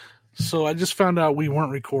So I just found out we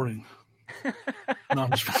weren't recording. No,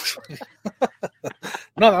 I'm just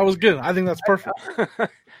no, that was good. I think that's perfect.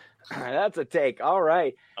 That's a take. All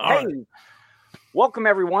right. All hey, right. Welcome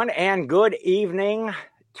everyone, and good evening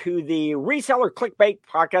to the Reseller Clickbait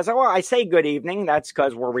podcast. Well, I say good evening. That's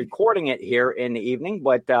because we're recording it here in the evening.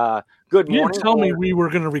 But good You morning. didn't tell me we were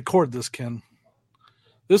going to record this, Ken.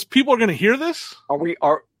 People are going to hear this?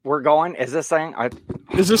 We're going? Is this thing?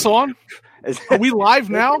 Is this on? Are we live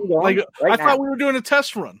now? Like right I now. thought we were doing a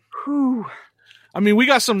test run. Whew. I mean, we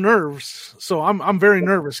got some nerves, so I'm very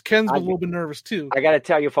nervous. Ken's a little bit nervous too. I got to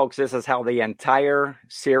tell you, folks, this is how the entire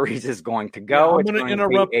series is going to go. Yeah, I'm going to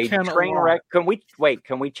interrupt Ken a train lot. wreck.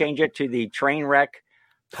 Can we change it to the train wreck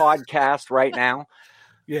podcast right now?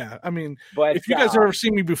 Yeah, I mean, but if you guys have ever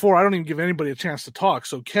seen me before, I don't even give anybody a chance to talk.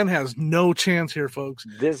 So Ken has no chance here, folks.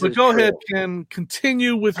 But go ahead, Ken.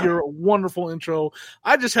 Continue with your wonderful intro.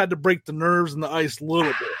 I just had to break the nerves and the ice a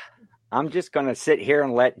little bit. I'm just going to sit here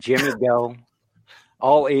and let Jimmy go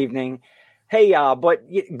all evening. Hey, but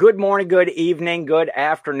good morning, good evening, good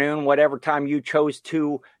afternoon, whatever time you chose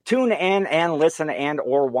to tune in and listen and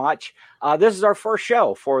or watch. This is our first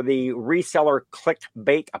show for the Reseller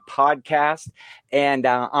Clickbait podcast. And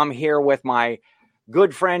I'm here with my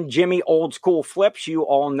good friend, Jimmy Old School Flips. You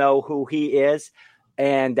all know who he is.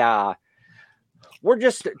 And we're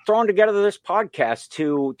just throwing together this podcast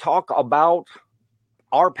to talk about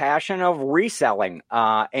our passion of reselling.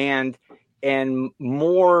 And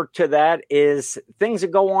more to that is things that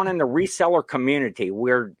go on in the reseller community.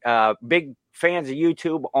 We're big fans of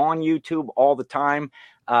YouTube, on YouTube all the time.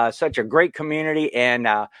 Such a great community. And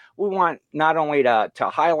we want not only to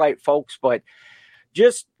highlight folks, but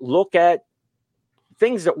just look at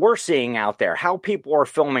things that we're seeing out there, how people are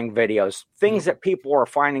filming videos, things that people are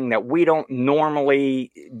finding that we're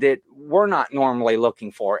not normally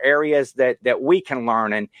looking for, areas that we can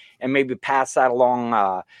learn and maybe pass that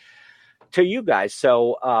along to you guys.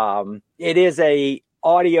 So it is a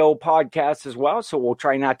audio podcast as well, so we'll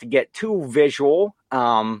try not to get too visual.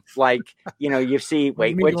 You see,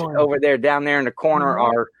 which over there, down there in the corner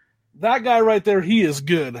are that guy right there. He is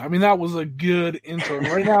good. I mean, that was a good intro.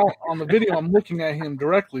 Right now on the video, I'm looking at him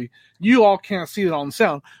directly. You all can't see it on the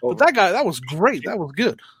sound, but that guy, that was great. That was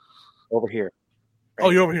good. Over here. Right? Oh,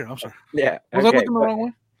 you're over here. I'm sorry. Yeah. Was I looking the wrong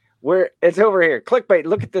way? It's over here. Clickbait.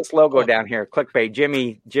 Look at this logo down here. Clickbait.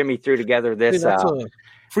 Jimmy threw together this.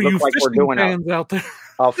 For you like fishing fans out there,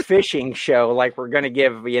 a fishing show. Like we're going to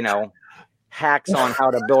give hacks on how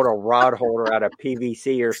to build a rod holder out of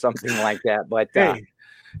PVC or something like that. But hey,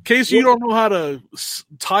 in case you don't know how to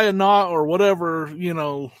tie a knot or whatever,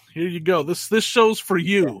 here you go. This show's for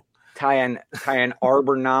you. Tie an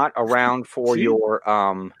arbor knot around for your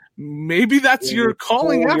Maybe that's your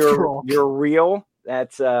calling after all. Your reel.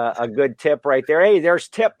 That's a good tip right there. Hey, there's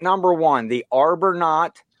tip number 1, the arbor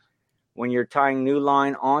knot when you're tying new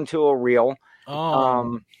line onto a reel.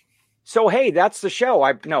 So, hey, that's the show.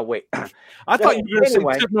 I thought you were going to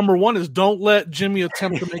say tip number 1 is don't let Jimmy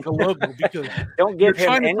attempt to make a logo because don't give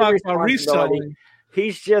him any responsibility.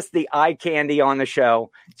 He's just the eye candy on the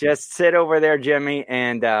show. Just sit over there, Jimmy,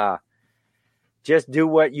 and just do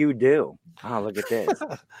what you do. Oh, look at this.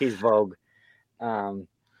 He's Vogue.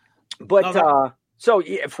 So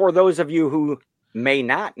for those of you who may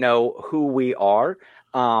not know who we are,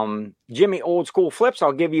 Jimmy Old School Flips,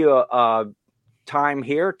 I'll give you a time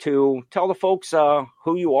here to tell the folks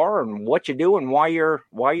who you are and what you do and why you're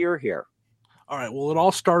here. All right. Well, it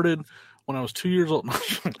all started when I was 2 years old.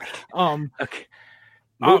 Okay.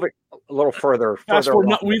 Move it a little further.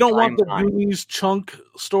 We don't want the Goonies chunk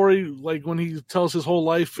story, like when he tells his whole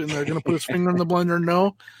life and they're going to put his finger in the blender.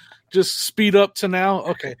 No, just speed up to now.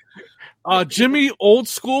 Okay. Jimmy Old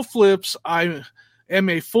School Flips. I am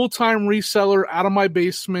a full-time reseller out of my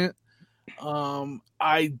basement.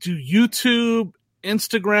 I do YouTube,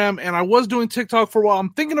 Instagram, and I was doing TikTok for a while.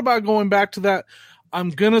 I'm thinking about going back to that.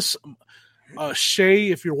 I'm going to,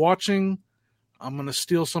 Shay, if you're watching, I'm going to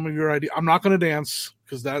steal some of your idea. I'm not going to dance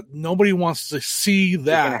because nobody wants to see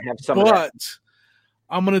that. But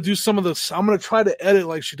I'm going to do some of this. I'm going to try to edit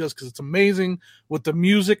like she does because it's amazing with the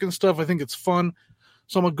music and stuff. I think it's fun.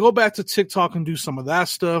 So I'm going to go back to TikTok and do some of that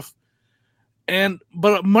stuff.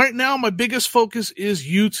 But right now, my biggest focus is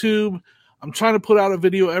YouTube. I'm trying to put out a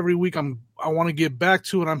video every week. I want to get back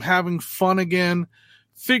to it. I'm having fun again.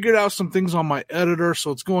 Figured out some things on my editor,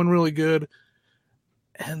 so it's going really good.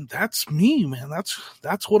 And that's me, man.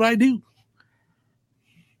 That's what I do.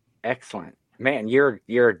 Excellent. Man, you're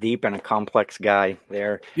a deep and a complex guy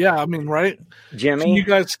there. Yeah, I mean, right? Jimmy?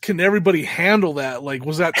 Can everybody handle that? Like,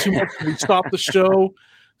 was that too much? Can we stop the show?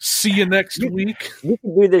 See you next week? You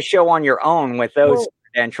can do this show on your own with those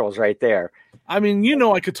credentials right there. I mean,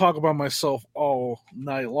 I could talk about myself all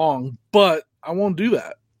night long, but I won't do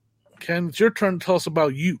that. Ken, it's your turn to tell us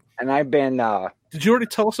about you. And I've been... Did you already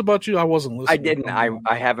tell us about you? I wasn't listening. I didn't.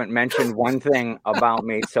 I haven't mentioned one thing about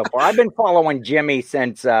me so far. I've been following Jimmy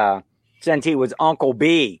since he was Uncle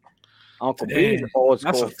B. Uncle B's old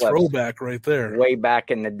school. That's a throwback right there. Way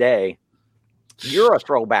back in the day. You're a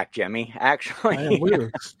throwback, Jimmy, actually. I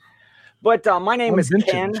am But my name is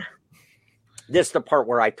Ken. This is the part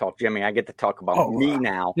where I talk, Jimmy. I get to talk about me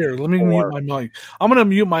now. Here, let me mute my mic. I'm going to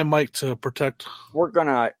mute my mic to protect. We're going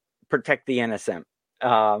to protect the innocent.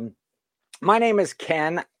 My name is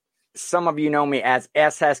Ken. Some of you know me as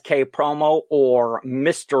SSKPromo or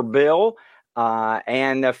Mr. Bill.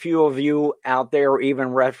 And a few of you out there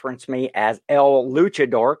even reference me as El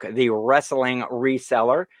Luchador, the wrestling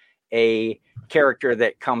reseller, a character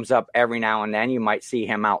that comes up every now and then. You might see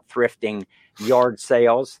him out thrifting yard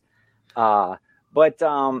sales. But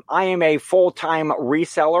I am a full-time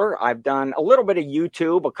reseller. I've done a little bit of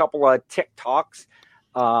YouTube, a couple of TikToks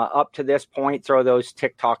up to this point. Throw those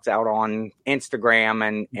TikToks out on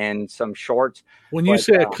Instagram and some shorts. When you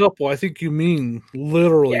say a couple, I think you mean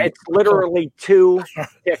literally. Yeah, it's literally 2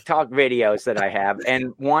 TikTok videos that I have.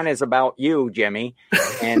 And one is about you, Jimmy.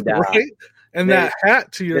 And right? And that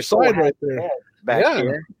hat to your side right there. Back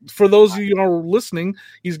here. For those of you who are listening,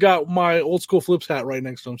 he's got my old school flips hat right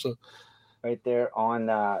next to him. So right there on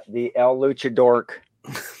the El Luchador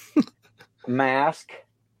mask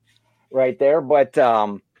right there. But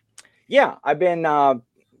I've been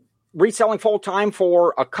reselling full time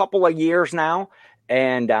for a couple of years now,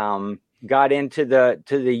 and got into the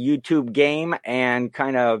YouTube game and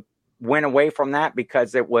kind of went away from that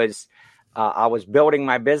because it was I was building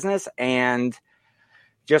my business and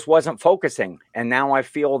just wasn't focusing. And now I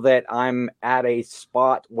feel that I'm at a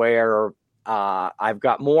spot where I've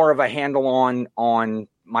got more of a handle on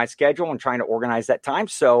my schedule and trying to organize that time.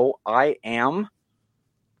 So I am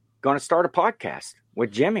going to start a podcast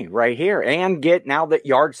with Jimmy right here and now that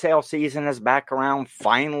yard sale season is back around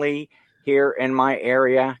finally here in my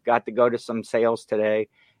area. Got to go to some sales today,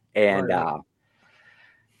 and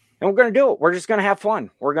we're going to do it. We're just going to have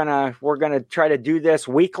fun. We're going to try to do this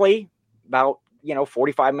weekly, about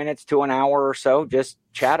 45 minutes to an hour or so, just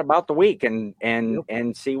chat about the week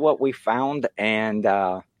and see what we found and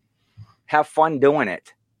have fun doing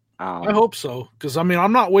it. I hope so, because I'm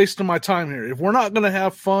not wasting my time here. If we're not going to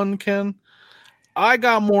have fun, Ken, I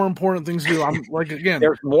got more important things to do. I'm like, again,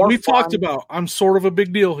 talked about, I'm sort of a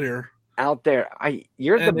big deal here out there. If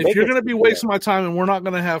you're going to be wasting my time and we're not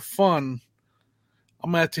going to have fun,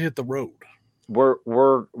 I'm going to have to hit the road. We're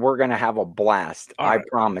going to have a blast. I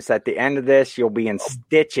promise. At the end of this, you'll be in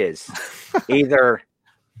stitches. Either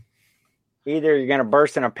you're going to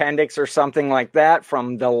burst an appendix or something like that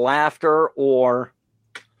from the laughter, or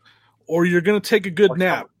you're going to take a good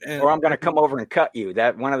nap. Or I'm going to come over and cut you.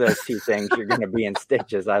 That one of those two things, you're going to be in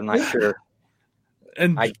stitches. I'm not sure.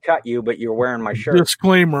 And I'd cut you, but you're wearing my shirt.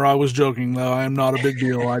 Disclaimer, I was joking, though. I am not a big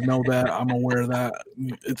deal. I know that. I'm aware of that.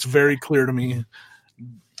 It's very clear to me.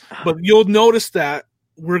 But you'll notice that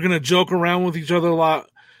we're going to joke around with each other a lot.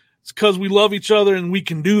 It's because we love each other and we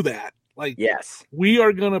can do that. Like, yes, we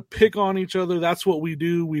are going to pick on each other. That's what we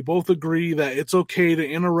do. We both agree that it's okay to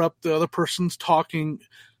interrupt the other person's talking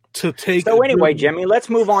to take. So anyway, Jimmy, let's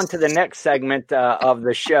move on to the next segment of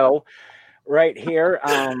the show right here.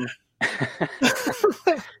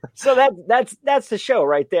 So that's the show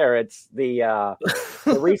right there. It's the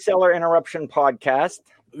Reseller Interruption Podcast.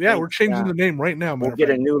 Yeah, we're changing the name right now. We'll get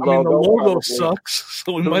a new logo. The logo probably sucks,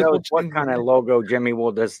 so we might know what kind of logo Jimmy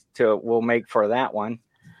will make for that one.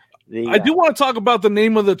 I do want to talk about the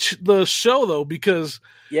name of the show though, because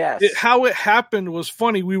yes, how it happened was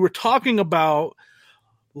funny. We were talking about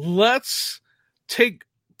let's take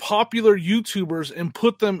popular YouTubers and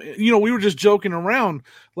put them. We were just joking around.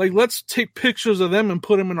 Like, let's take pictures of them and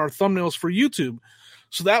put them in our thumbnails for YouTube,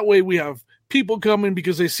 so that way we have people coming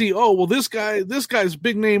because they see, oh, well, this guy's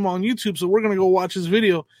big name on YouTube, so we're gonna go watch his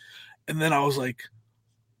video. And then I was like,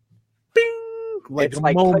 bing, like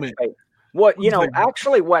a moment.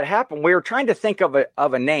 Actually what happened, we were trying to think of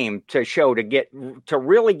a name to show to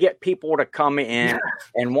really get people to come in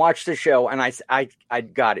and watch the show. And I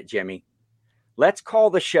got it, Jimmy. Let's call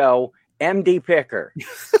the show MD Picker.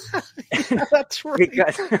 That's right.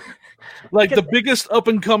 Because the biggest up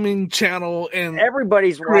and coming channel, and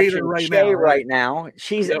everybody's watching Shay right now.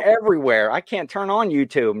 She's everywhere. I can't turn on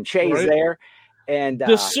YouTube, and Shay's there. And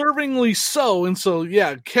deservingly so. And so,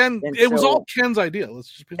 yeah, Ken, it was all Ken's idea. Let's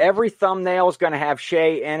just every thumbnail is going to have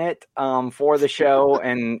Shay in it for the show,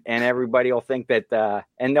 and everybody will think that,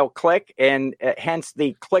 and they'll click, and hence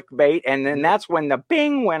the clickbait. And then that's when the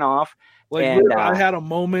bing went off. Like, and I had a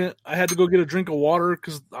moment. I had to go get a drink of water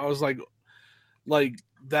because I was like,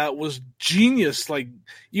 that was genius. Like,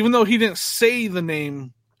 even though he didn't say the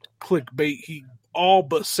name clickbait, he all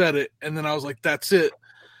but said it. And then I was like, that's it.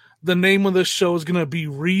 The name of this show is going to be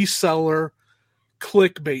Reseller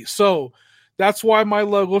Clickbait. So that's why my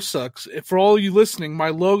logo sucks. For all you listening, my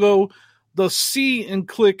logo, the C in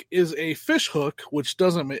click is a fish hook, which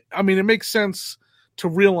doesn't make, I mean, it makes sense to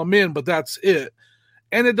reel them in, but that's it.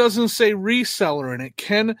 And it doesn't say reseller in it.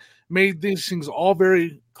 Ken made these things all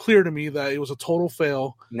very clear to me that it was a total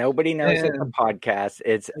fail. Nobody knows it's a podcast.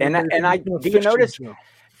 It's and I do you notice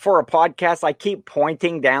for a podcast, I keep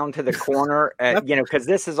pointing down to the corner, because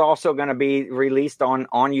this is also going to be released on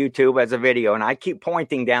YouTube as a video, and I keep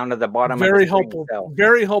pointing down to the bottom. Very helpful.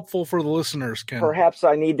 Very helpful for the listeners, Ken. Perhaps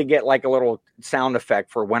I need to get like a little sound effect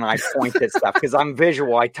for when I point at stuff, because I'm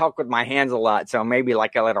visual. I talk with my hands a lot, so maybe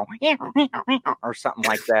like a little or something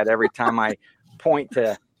like that every time I point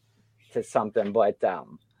to something. But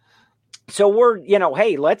so we're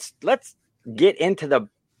hey, let's get into the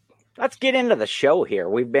show here.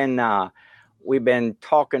 We've been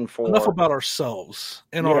talking for enough about ourselves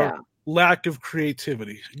and our lack of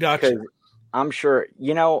creativity. Gotcha. I'm sure,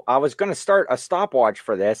 I was going to start a stopwatch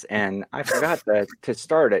for this and I forgot to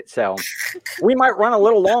start it. So we might run a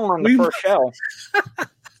little long on the first show.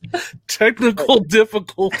 Technical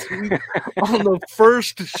difficulty on the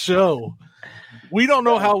first show. We don't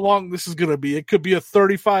know how long this is going to be. It could be a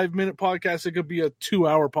 35-minute podcast. It could be a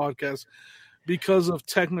 2-hour podcast. Because of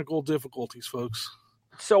technical difficulties, folks.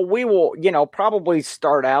 So we will, probably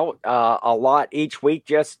start out a lot each week,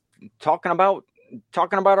 just talking about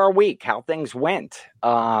our week, how things went.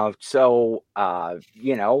 What'd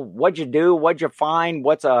you do? What'd you find?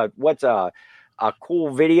 What's a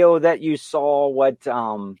cool video that you saw?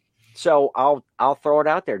 So I'll throw it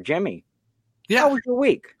out there, Jimmy. Yeah. How was your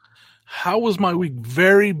week? How was my week?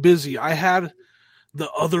 Very busy. I had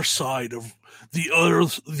the other side of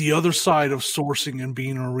sourcing and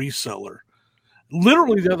being a reseller.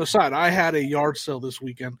 Literally the other side. I had a yard sale this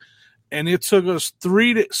weekend and it took us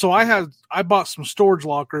 3 days. So I bought some storage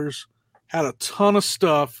lockers, had a ton of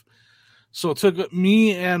stuff. So it took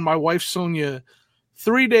me and my wife, Sonia,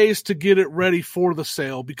 3 days to get it ready for the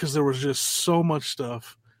sale because there was just so much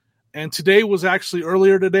stuff. And today was actually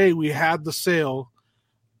earlier today. We had the sale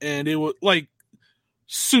and it was like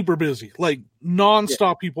super busy, like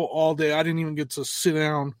nonstop people all day. I didn't even get to sit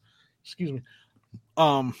down. Excuse me.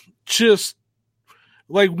 Just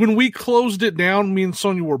like when we closed it down, me and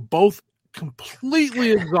Sonia were both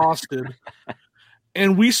completely exhausted.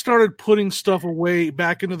 And we started putting stuff away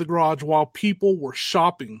back into the garage while people were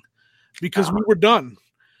shopping because we were done.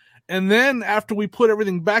 And then after we put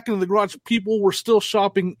everything back into the garage, people were still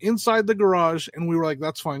shopping inside the garage. And we were like,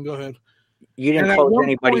 that's fine. Go ahead. You didn't close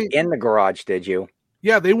anybody in the garage, did you?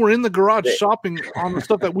 Yeah, they were in the garage shopping on the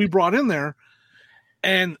stuff that we brought in there.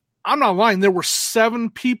 And I'm not lying. There were 7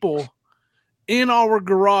 people in our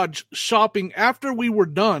garage shopping after we were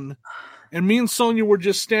done. And me and Sonia were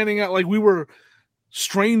just standing out like we were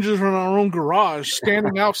strangers in our own garage,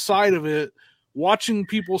 standing outside of it, watching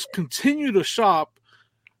people continue to shop.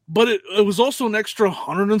 But it was also an extra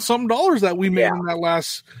 $100 and something that we made in that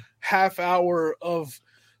last half hour of.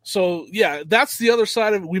 So yeah, that's the other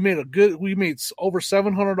side of it. We made over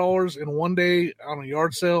 $700 in one day on a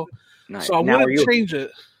yard sale. Nice. So I wouldn't change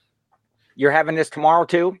it. You're having this tomorrow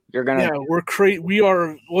too? We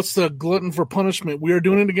are. What's the glutton for punishment? We are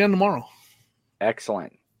doing it again tomorrow.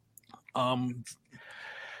 Excellent.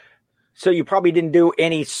 So you probably didn't do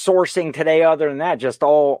any sourcing today other than that, just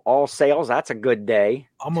all sales. That's a good day.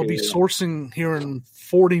 I'm going to be sourcing here in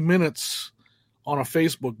 40 minutes on a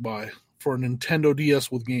Facebook buy for a Nintendo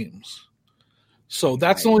DS with games. So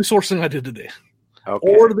that's the only sourcing I did today.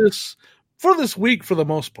 Okay. Or for this week for the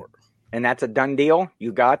most part. And that's a done deal?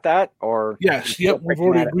 You got that? Or yes, yep. We've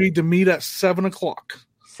already agreed to meet at 7:00.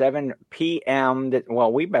 7 p.m.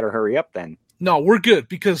 Well, we better hurry up then. No, we're good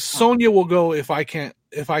because Sonia will go if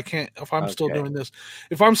I'm still doing this.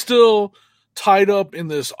 If I'm still tied up in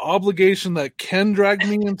this obligation that Ken dragged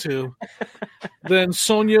me into, then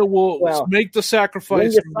Sonia will make the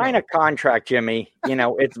sacrifice. When you sign a contract, Jimmy,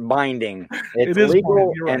 it's binding. It's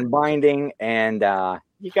legal and binding, and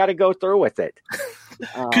you got to go through with it.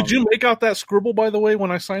 Could you make out that scribble, by the way, when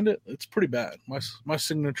I signed it? It's pretty bad. My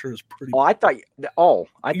signature is pretty bad. I thought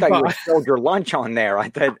you spilled your lunch on there. I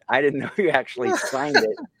didn't know you actually signed it.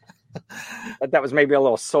 That was maybe a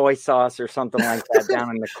little soy sauce or something like that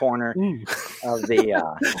down in the corner of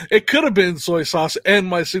the. It could have been soy sauce and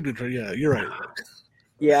my signature. Yeah, you're right.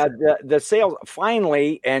 Yeah, the sales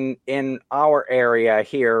finally, and in our area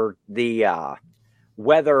here, the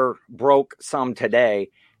weather broke some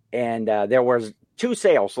today, and there was 2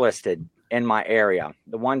 sales listed in my area.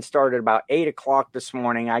 The one started about 8:00 this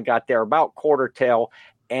morning. I got there about 1:45,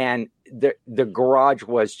 and the garage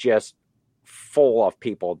was just full of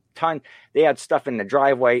people. They had stuff in the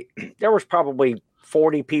driveway. There was probably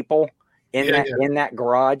 40 people in that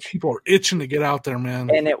garage. People are itching to get out there, man.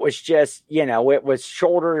 And it was just, it was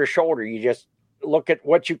shoulder to shoulder. You just look at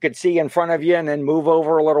what you could see in front of you and then move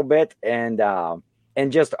over a little bit and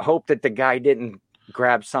just hope that the guy didn't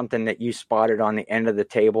grab something that you spotted on the end of the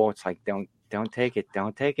table. It's like, don't take it.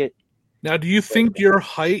 Don't take it. Now, do you think your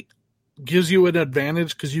height gives you an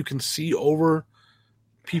advantage because you can see over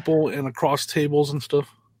people and across tables and stuff?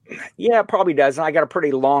 Yeah, it probably does. And I got a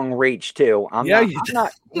pretty long reach too. I'm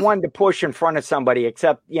not one to push in front of somebody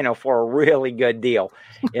except, for a really good deal.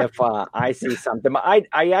 If I see something, I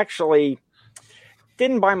actually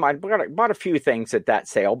didn't buy bought a few things at that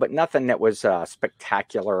sale, but nothing that was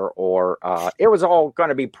spectacular or it was all going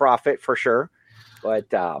to be profit for sure.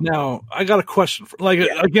 But now I got a question.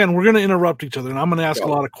 Again, we're going to interrupt each other and I'm going to ask a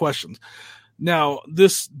lot of questions. Now,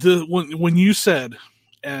 when you said,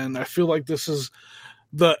 and I feel like this is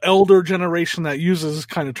the elder generation that uses this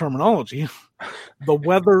kind of terminology, the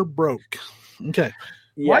weather broke. Okay.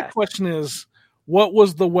 Yes. My question is, what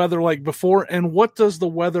was the weather like before, and what does the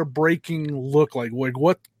weather breaking look like? Like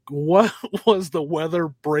what was the weather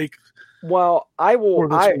break? Well,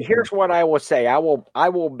 here's what I will say. I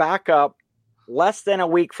will back up less than a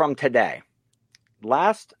week from today.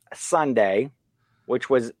 Last Sunday, which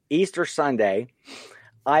was Easter Sunday,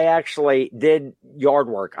 I actually did yard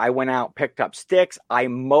work. I went out, picked up sticks. I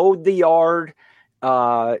mowed the yard,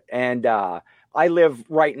 and I live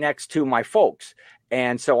right next to my folks.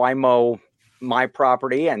 And so I mow my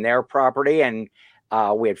property and their property, and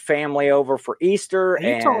we had family over for Easter. Are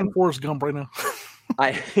you talking Forrest Gump right now?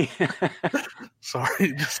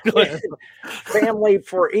 Sorry, just go ahead. Family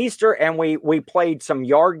for Easter, and we played some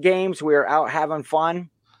yard games. We were out having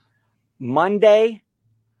fun. Monday,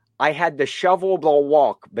 I had to shovel the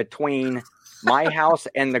walk between my house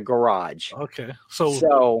and the garage. Okay.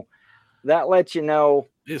 So that lets you know.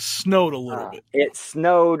 It snowed a little bit. It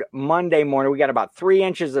snowed Monday morning. We got about 3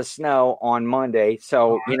 inches of snow on Monday.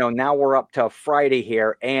 So, now we're up to Friday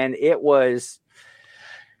here, and it was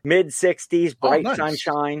mid-60s, bright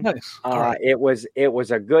sunshine. Nice. Right. It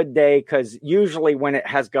was a good day because usually when it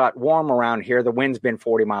has got warm around here, the wind's been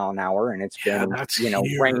 40 mile an hour, and it's been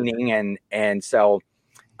raining, and so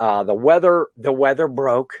the weather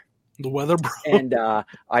broke. The weather broke. And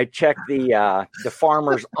I checked the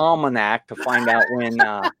Farmer's Almanac to find out when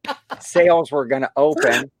sales were going to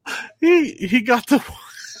open. He got the.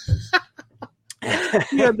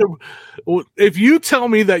 If you tell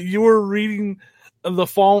me that you were reading the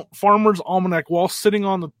Farmer's Almanac while sitting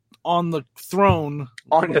on the throne,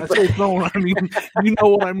 throne, I mean, you know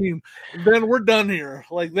what I mean. Then we're done here.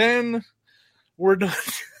 Then we're done.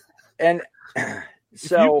 And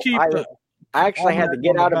so I actually had to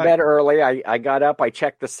get out of bed early. I got up, I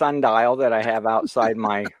checked the sundial that I have outside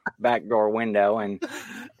my back door window and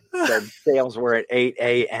said sales were at 8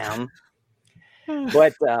 a.m.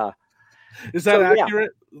 But is that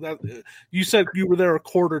accurate? Yeah. That you said you were there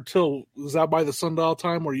 1:45. Is that by the sundial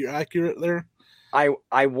time? Were you accurate there? I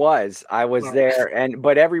was there,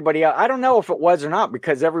 but everybody else, I don't know if it was or not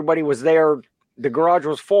because everybody was there. The garage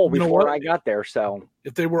was full before I got there. So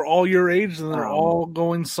if they were all your age, then they're all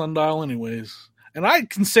going sundial anyways. And I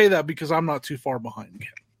can say that because I'm not too far behind yet.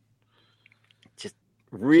 Just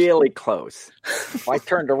really close. If I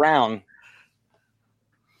turned around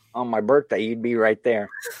on my birthday, you'd be right there.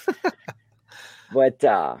 But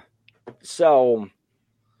so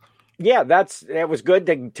yeah, it was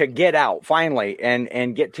good to get out finally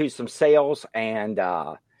and get to some sales. And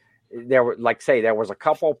there were, there was a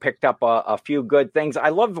couple, picked up a few good things. I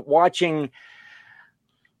love watching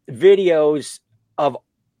videos of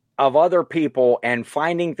other people and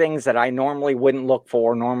finding things that I normally wouldn't look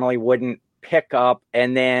for, normally wouldn't pick up.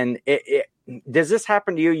 And then does this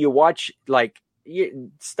happen to you? You watch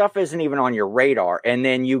stuff isn't even on your radar, and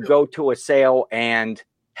then you go to a sale and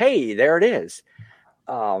hey, there it is.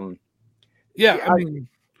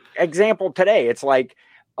 Example today, it's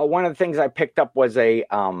one of the things I picked up was a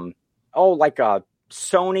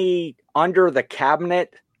Sony under the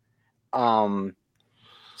cabinet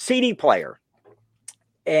CD player.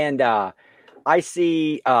 And I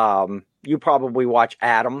see you probably watch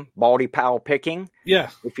Adam, Baldy Powell Picking. Yeah.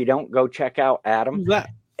 If you don't, go check out Adam. Who's that?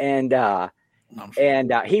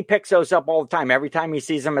 And he picks those up all the time. Every time he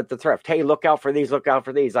sees them at the thrift, hey, look out for these, look out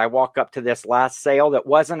for these. I walk up to this last sale that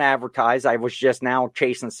wasn't advertised. I was just now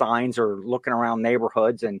chasing signs or looking around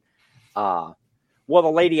neighborhoods. And, the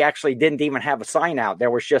lady actually didn't even have a sign out. There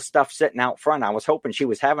was just stuff sitting out front. I was hoping she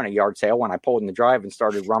was having a yard sale when I pulled in the drive and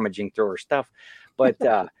started rummaging through her stuff. But,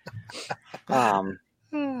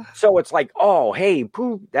 so it's like, oh, hey,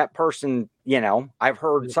 poo, that person, I've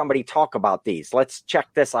heard somebody talk about these. Let's check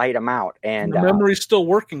this item out. And the memory's still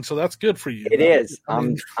working, so that's good for you. It is.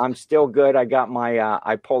 I'm still good. I got my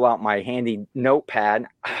I pull out my handy notepad,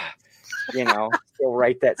 still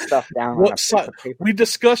write that stuff down. We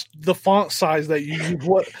discussed the font size that you use.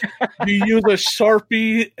 What do you use, a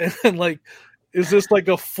Sharpie, and like, is this like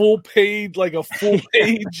a full page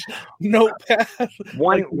notepad?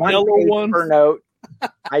 One yellow one per note.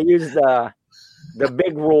 I use the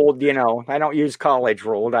big ruled, I don't use college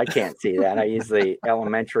ruled. I can't see that. I use the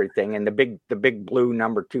elementary thing and the big blue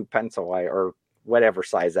number 2 pencil, or whatever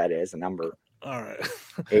size that is, a number. All right.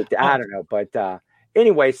 8, I don't know. But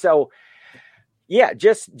anyway, so yeah,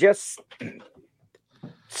 just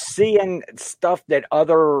seeing stuff that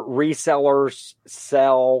other resellers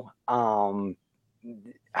sell.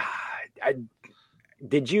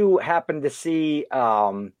 Did you happen to see,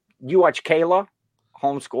 you watch Kayla?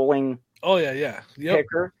 Homeschooling. Oh yeah. Yep.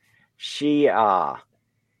 Picker. She had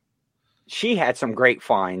some great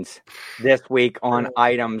finds this week on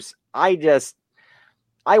items. I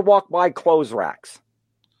walk by clothes racks.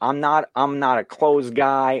 I'm not a clothes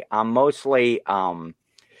guy. I'm mostly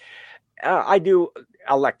I do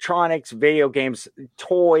electronics, video games,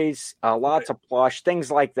 toys, lots of plush, things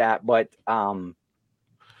like that. But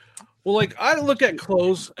well, like, I look at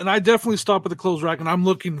clothes, and I definitely stop at the clothes rack, and I'm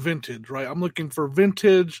looking vintage, right? I'm looking for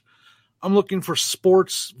vintage. I'm looking for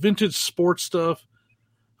vintage sports stuff.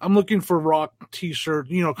 I'm looking for rock t-shirts,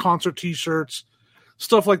 concert t-shirts,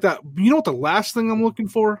 stuff like that. You know what the last thing I'm looking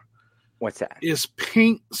for? What's that? Is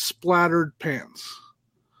paint splattered pants.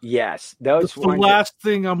 Yes. That's the last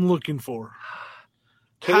thing I'm looking for.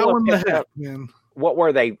 How in the heck, man? What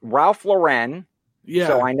were they? Ralph Lauren. Yeah.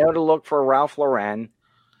 So I know to look for Ralph Lauren.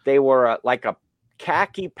 They were like a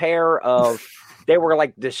khaki pair of, they were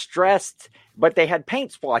like distressed, but they had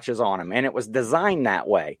paint splotches on them, and it was designed that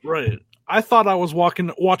way. Right. I thought I was watching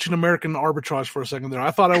American Arbitrage for a second there. I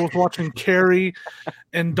thought I was watching Carrie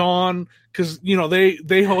and Dawn, because,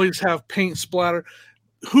 they always have paint splatter.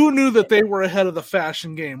 Who knew that they were ahead of the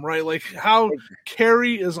fashion game, right? Like, how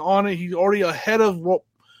Carrie is on it. He's already ahead of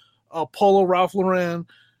Polo Ralph Lauren,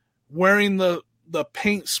 wearing the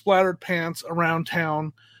paint splattered pants around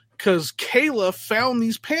town, because Kayla found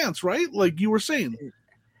these pants, right? Like you were saying.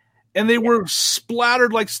 And they were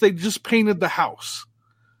splattered like they just painted the house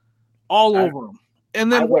all over them.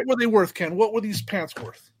 And then what were they worth, Ken? What were these pants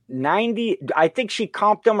worth? I think she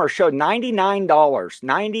comped them or showed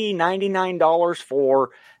 $99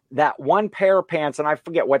 for that one pair of pants. And I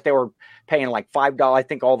forget what they were paying, like $5. I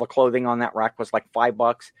think all the clothing on that rack was like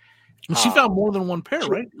 $5. And she found more than one pair,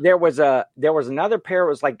 right? There was another pair. It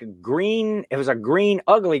was like a green,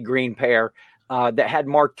 ugly green pair that had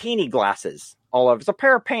martini glasses all over. It's a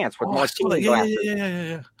pair of pants with martini glasses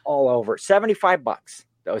yeah. all over. $75.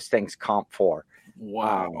 Those things comp for.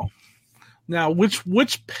 Wow. Now, which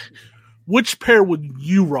pair would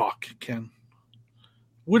you rock, Ken?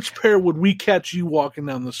 Which pair would we catch you walking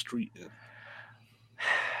down the street in?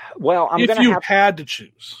 Well, if you had to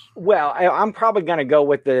choose. Well, I'm probably going to go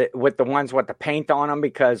with the ones with the paint on them,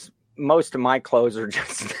 because most of my clothes are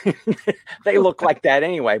just they look like that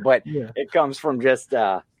anyway. But it comes from just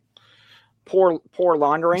poor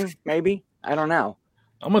laundering, maybe. I don't know.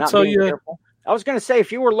 I'm going to tell you. Careful. I was going to say,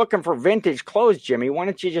 if you were looking for vintage clothes, Jimmy, why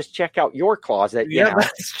don't you just check out your closet?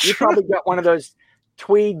 That's true. You probably got one of those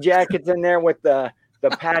tweed jackets in there with the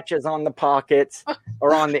patches on the pockets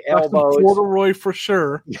or on the elbows. Corduroy for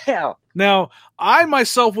sure. Yeah. Now, I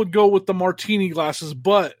myself would go with the martini glasses,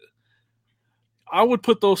 but I would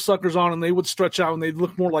put those suckers on and they would stretch out and they'd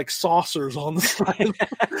look more like saucers on the side.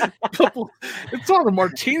 It's not a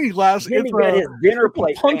martini glass. Jimmy got his dinner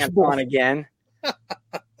plate pants on again.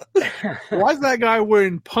 Why is that guy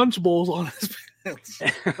wearing punch bowls on his pants?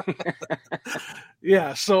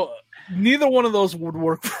 Yeah, so neither one of those would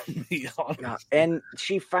work for me. And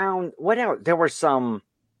she found, what else? There were some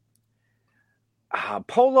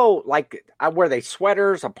polo, like, were they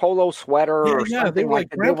sweaters? A polo sweater or something? They were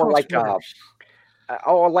like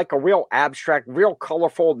like a real abstract, real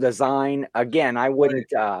colorful design. Again, I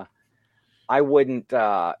wouldn't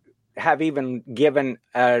have even given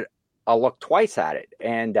I'll look twice at it.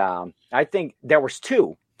 And I think there was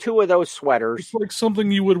two of those sweaters. It's like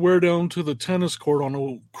something you would wear down to the tennis court on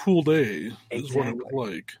a cool day. Is what it was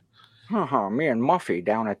like. Me and Muffy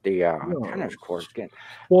down at the tennis court again.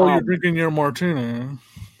 While you're drinking your martini.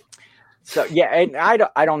 So yeah, and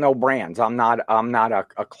I don't know brands. I'm not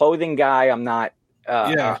a clothing guy. I'm not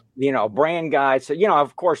a brand guy. So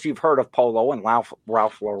of course you've heard of Polo and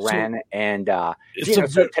Ralph Lauren, so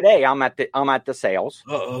today I'm at the sales.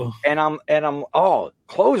 And I'm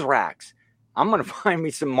clothes racks. I'm going to find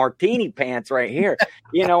me some martini pants right here,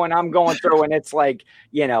 and I'm going through and it's like,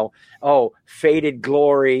 Faded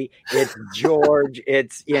Glory. It's George.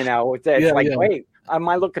 It's, wait, am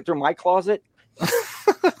I looking through my closet?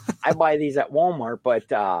 I buy these at Walmart,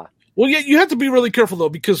 but. Well, yeah, you have to be really careful though,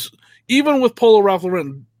 because even with Polo Ralph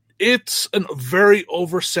Lauren, it's a very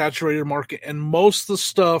oversaturated market and most of the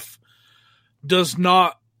stuff does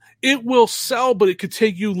not. It will sell, but it could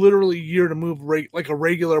take you literally a year to move like a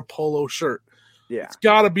regular polo shirt. Yeah. It's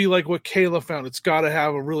got to be like what Kayla found. It's got to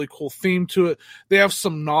have a really cool theme to it. They have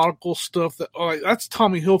some nautical stuff that's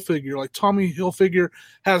Tommy Hilfiger. Like Tommy Hilfiger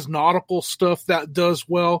has nautical stuff that does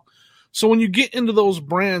well. So when you get into those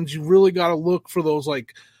brands, you really got to look for those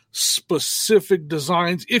like specific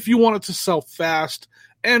designs if you want it to sell fast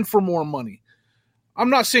and for more money.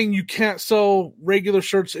 I'm not saying you can't sell regular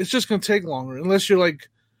shirts. It's just going to take longer unless you're like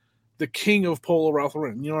the king of Polo Ralph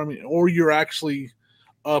Lauren, you know what I mean? Or you're actually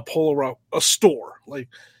a Polo Ralph, a store. Like,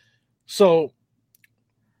 so,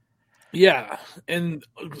 yeah. And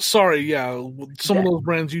sorry, some of those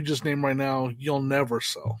brands you just named right now, you'll never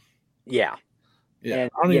sell. Yeah. Yeah.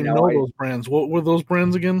 And, I don't even know those brands. What were those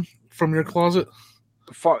brands again from your closet?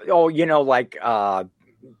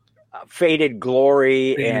 Faded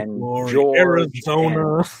Glory George.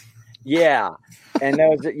 Arizona. And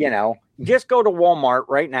those, just go to Walmart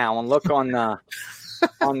right now and look on the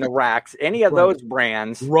racks. Any of those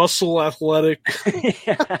brands. Russell Athletic.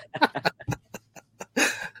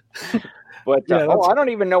 But I don't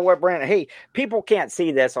even know what brand. Hey, people can't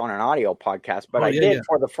see this on an audio podcast, but I did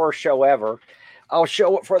for the first show ever. I'll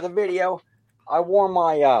show it for the video. I wore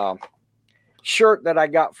my shirt that I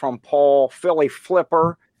got from Paul Philly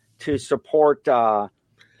Flipper to support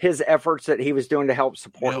his efforts that he was doing to help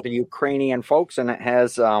support the Ukrainian folks, and it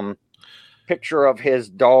has picture of his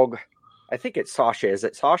dog. I think it's Sasha. Is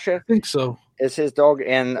it Sasha? I think so. Is his dog,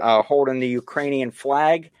 and holding the Ukrainian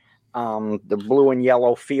flag, the blue and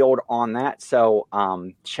yellow field on that. So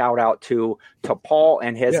shout out to Paul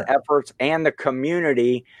and his efforts and the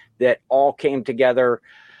community that all came together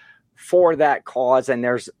for that cause. And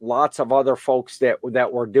there's lots of other folks that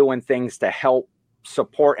were doing things to help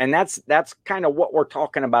support. And that's kind of what we're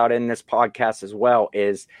talking about in this podcast as well,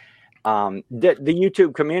 is the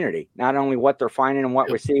YouTube community, not only what they're finding and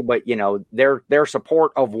what we see, but their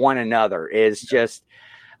support of one another is just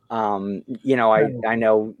I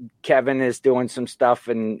know Kevin is doing some stuff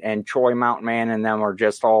and Troy Mountain Man and them are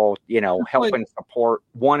just all helping support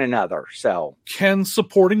one another. So Ken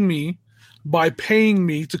supporting me by paying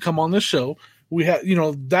me to come on this show. We had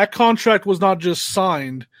that contract was not just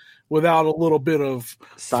signed without a little bit of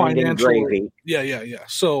financial gravy. Yeah.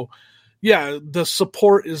 So, the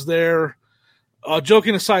support is there.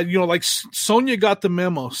 Joking aside, like Sonia got the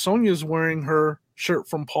memo. Sonia's wearing her shirt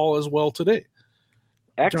from Paul as well today.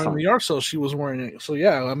 Excellent. During the yard sale, she was wearing it. So,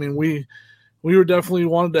 I mean, we were definitely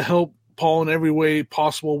wanted to help Paul in every way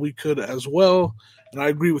possible we could as well. And I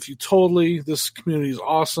agree with you totally. This community is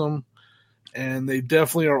awesome. And they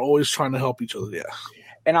definitely are always trying to help each other. Yeah.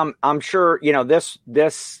 And I'm sure,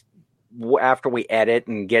 this after we edit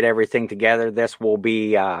and get everything together, this will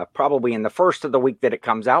be probably in the first of the week that it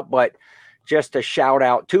comes out. But just a shout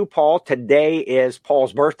out to Paul. Today is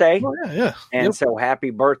Paul's birthday. Oh, yeah. And so happy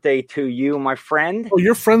birthday to you, my friend. Oh,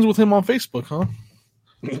 you're friends with him on Facebook, huh?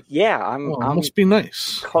 Yeah, I'm must be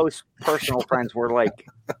nice. Close personal friends. We're like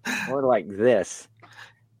this,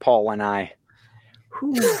 Paul and I.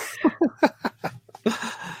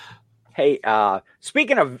 Hey,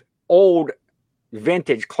 speaking of old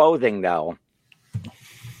vintage clothing, though,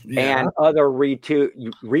 and other ReTubers.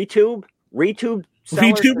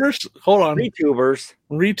 Hold on, ReTubers.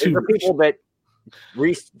 The people that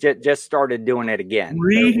just started doing it again.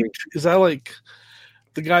 Is that like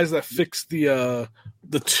the guys that fix the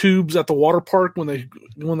tubes at the water park when they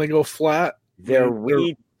go flat? They're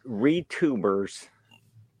ReTubers.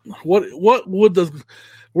 What would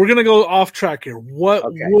we're gonna go off track here. What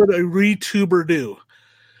would a ReTuber do?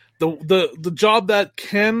 The job that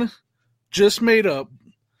Ken just made up,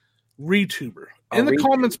 ReTuber. In the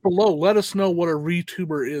comments below, let us know what a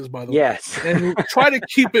ReTuber is, by the way. Yes. And try to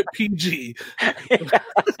keep it PG.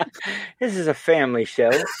 This is a family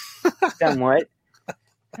show, somewhat.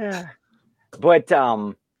 But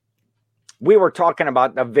we were talking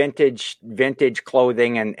about the vintage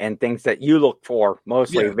clothing and things that you look for,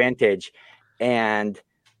 mostly vintage. And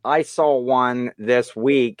I saw one this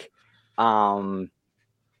week. Joe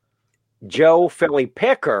Philly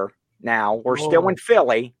Picker. Now we're still in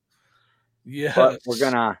Philly. Yes. But we're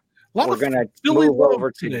gonna move over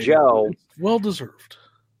to Joe. It's well deserved.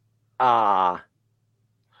 Now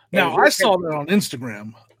I saw that on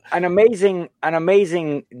Instagram. An amazing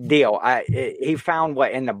deal. He found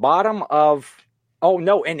what in the bottom of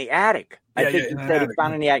in the attic. I think he said he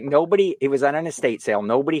found in the attic. He was at an estate sale.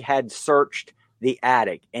 Nobody had searched the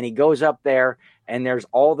attic. And he goes up there and there's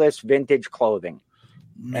all this vintage clothing.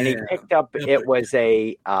 Man, and he picked up it was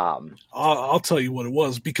a I'll tell you what it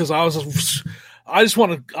was, because I'm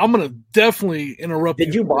gonna definitely interrupt.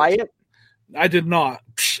 Did you buy it? I did not.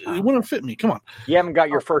 It wouldn't fit me. Come on. You haven't got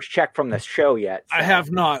your first check from the show yet. So. I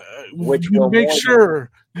have not. Which you will make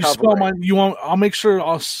sure you spell my. it. I'll make sure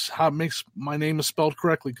my name is spelled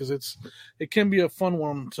correctly, because it can be a fun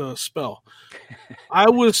one to spell. I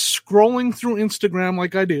was scrolling through Instagram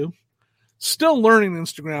like I do, still learning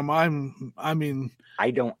Instagram.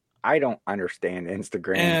 I don't understand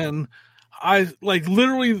Instagram. And I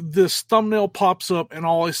literally this thumbnail pops up and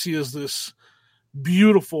all I see is this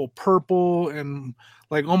beautiful purple and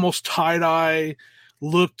almost tie-dye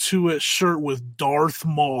look to it shirt with Darth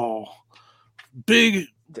Maul. Big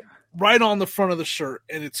right on the front of the shirt.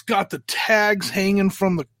 And it's got the tags hanging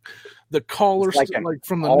from the collar,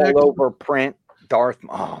 from the neck. All over print Darth.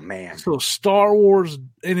 Oh man. So Star Wars,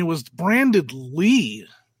 and it was branded Lee.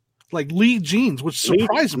 Lee jeans, which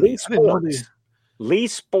surprised me. I didn't know Lee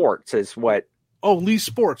Sports is what. Oh, Lee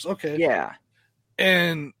Sports. Okay. Yeah.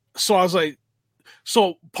 And so I was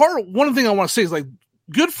one thing I want to say is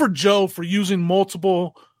good for Joe for using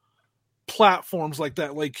multiple platforms like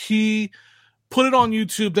that. He put it on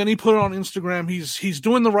YouTube, then he put it on Instagram. He's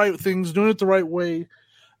doing the right things, doing it the right way.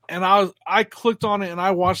 And I clicked on it and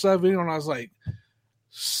I watched that video and I was like,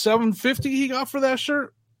 $750 he got for that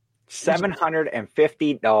shirt.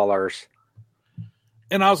 $750.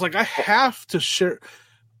 And I was like, I have to share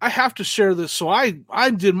this. So I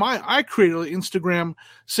created an Instagram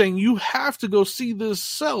saying you have to go see this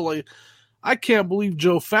sell. I can't believe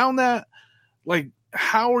Joe found that.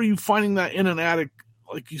 How are you finding that in an attic?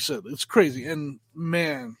 Like you said, it's crazy. And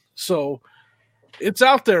man, so it's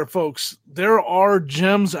out there, folks. There are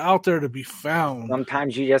gems out there to be found.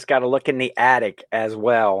 Sometimes you just got to look in the attic as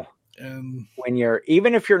well. And when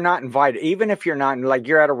even if you're not invited, even if you're not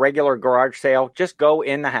you're at a regular garage sale, just go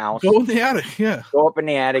in the house. Go in the attic, yeah. Go up in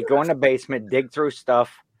the attic, go in the basement, dig through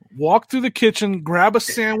stuff. Walk through the kitchen, grab a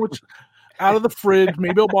sandwich out of the fridge,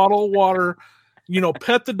 maybe a bottle of water.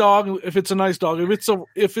 Pet the dog if it's a nice dog.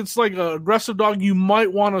 If it's like an aggressive dog, you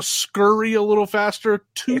might want to scurry a little faster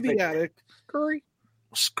to the attic.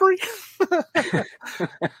 Scurry.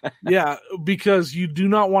 Yeah, because you do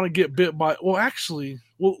not want to get bit by. We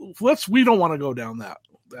don't want to go down that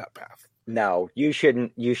path. No, you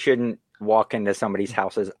shouldn't walk into somebody's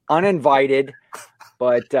houses uninvited.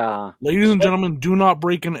 But ladies and gentlemen, do not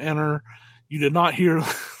break and enter. You did not hear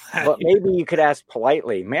that. But maybe you could ask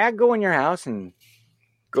politely, may I go in your house and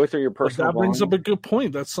go through your personal belongings? That brings up a good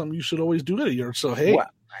point. That's something you should always do at a yard. So hey,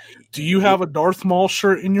 do you have a Darth Maul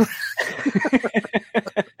shirt in your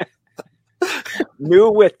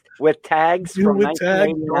new with tags from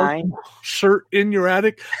 1989 shirt in your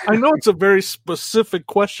attic? I know it's a very specific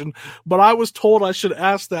question, but I was told I should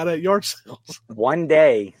ask that at yard sales. One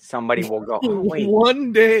day somebody will go, oh, wait.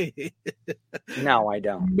 One day. No, I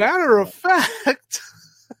don't. Matter of fact,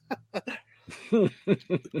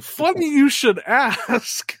 funny you should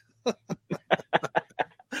ask.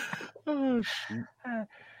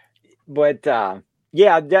 But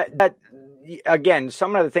that again,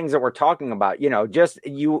 some of the things that we're talking about, just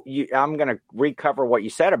I'm going to recover what you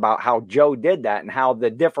said about how Joe did that and how the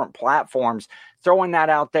different platforms throwing that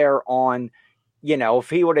out there on, if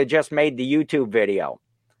he would have just made the YouTube video,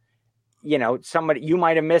 somebody, you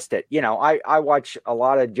might have missed it. I watch a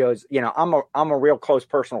lot of Joe's, I'm a real close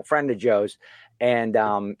personal friend of Joe's. And,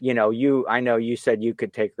 I know you said you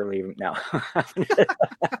could take or leave him. No,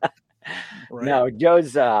 right. No,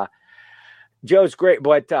 Joe's great.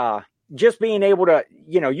 But, just being able to,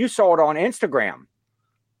 you saw it on Instagram.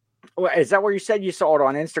 Is that where you said you saw it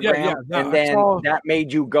on Instagram? Yeah, no, and then that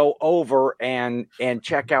made you go over and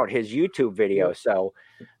check out his YouTube video. So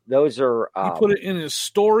Those are he put it in his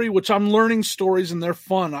story, which I'm learning stories and they're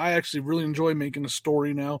fun. I actually really enjoy making a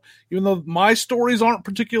story now, even though my stories aren't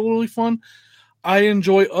particularly fun. I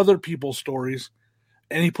enjoy other people's stories,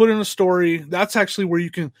 and he put in a story. That's actually where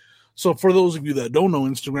you can. So for those of you that don't know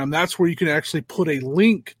Instagram, that's where you can actually put a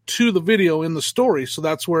link to the video in the story. So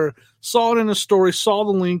that's where saw it in the story, saw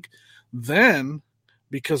the link. Then,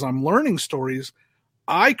 because I'm learning stories,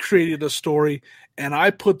 I created a story and I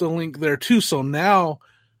put the link there too. So now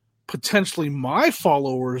potentially my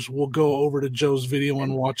followers will go over to Joe's video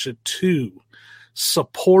and watch it too.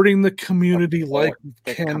 Supporting the community like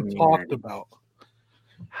Ken talked about.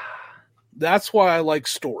 That's why I like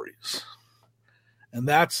stories. And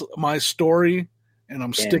that's my story, and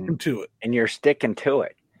I'm sticking to it. And you're sticking to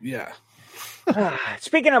it. Yeah.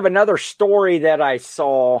 Speaking of another story that I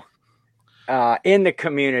saw in the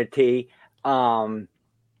community, Dave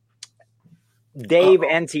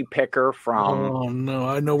NC Picker from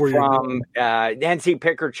I know where you're going. NC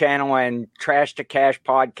Picker channel and Trash to Cash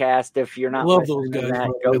podcast. If you're not listening to that,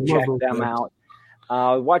 go check them out.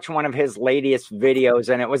 Watch one of his latest videos,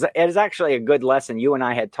 and it is actually a good lesson. You and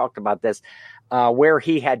I had talked about this, where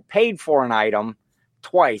he had paid for an item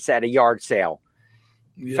twice at a yard sale.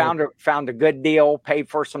 Yep. Found a good deal, paid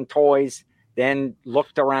for some toys, then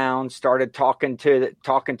looked around, started talking to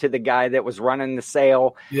the guy that was running the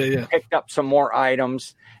sale. Picked up some more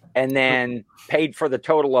items, and then paid for the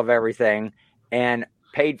total of everything, and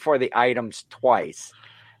paid for the items twice.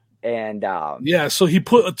 And so he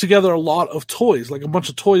put together a lot of toys, like a bunch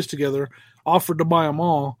of toys together, offered to buy them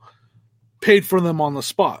all, paid for them on the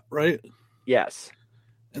spot, right? Yes.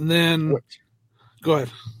 And then go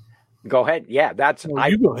ahead. Go ahead. Yeah, that's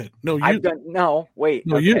you go ahead. No, you I've done wait.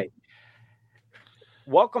 No, okay. You.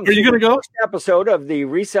 Welcome to the first episode of the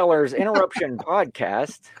Resellers Interruption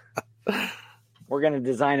podcast. We're going to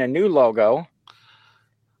design a new logo.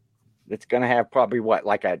 That's going to have probably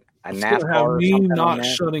like a NASCAR have or me something not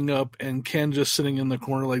shutting up and Ken just sitting in the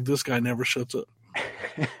corner like this guy never shuts up.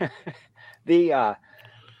 But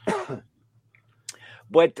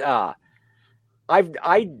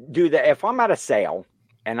I do that if I'm at a sale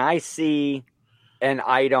and I see an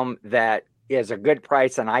item that is a good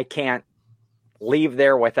price and I can't leave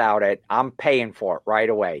there without it, I'm paying for it right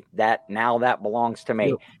away. That belongs to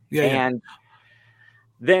me. And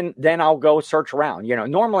then I'll go search around.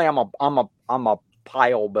 Normally I'm a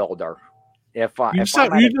pile builder. You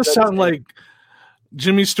just sound like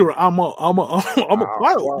Jimmy Stewart. I'm a pile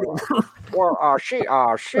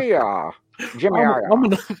builder. Jimmy,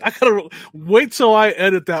 I gotta wait till I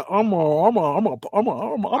edit that. I'm a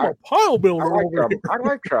pile builder.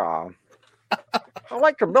 I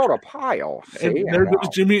like to build a pile. See, and there goes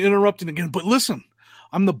Jimmy interrupting again. But listen,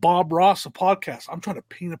 I'm the Bob Ross of podcasts. I'm trying to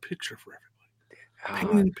paint a picture for everybody.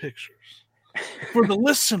 Painting pictures for the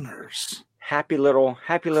listeners. Happy little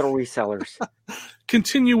resellers.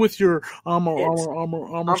 Continue with your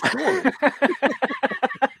story.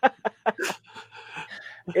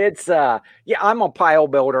 It's I'm a pile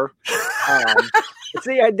builder.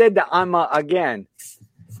 See, I did the again.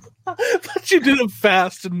 But you did it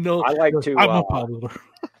fast and no. I'm a pile builder.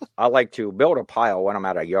 I like to build a pile when I'm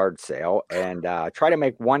at a yard sale and try to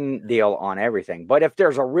make one deal on everything. But if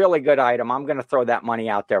there's a really good item, I'm going to throw that money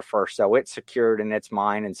out there first, so it's secured and it's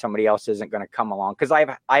mine, and somebody else isn't going to come along. Because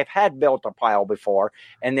I've had built a pile before,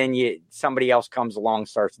 and then somebody else comes along,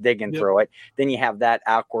 starts digging through it. Then you have that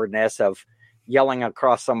awkwardness of yelling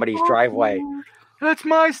across somebody's driveway. That's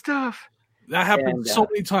my stuff. That happened so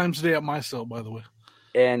many times today at my sale, by the way.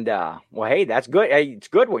 And hey, that's good. Hey, it's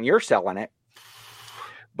good when you're selling it.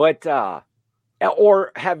 But or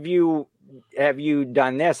have you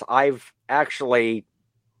done this? I've actually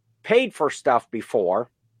paid for stuff before,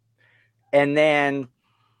 and then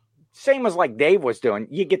same as like Dave was doing,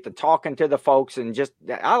 you get to talking to the folks, and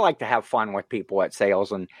I like to have fun with people at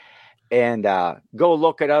sales and go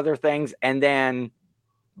look at other things, and then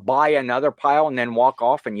buy another pile and then walk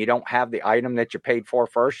off, and you don't have the item that you paid for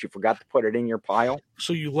first. You forgot to put it in your pile.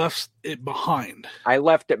 So you left it behind. I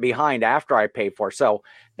left it behind after I paid for it. So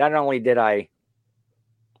not only did I'm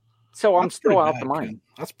still out the money. Ken.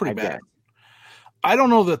 That's pretty bad. I don't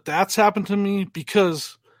know that that's happened to me,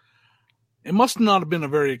 because it must not have been a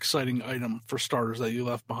very exciting item for starters that you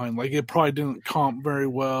left behind. Like, it probably didn't comp very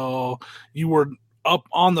well. You were up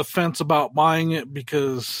on the fence about buying it,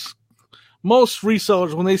 because most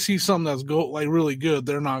resellers, when they see something that's really good,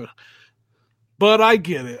 they're not. But I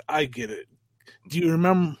get it. Do you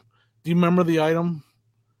remember the item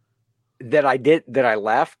that I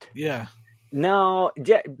left? Yeah. No,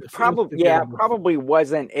 probably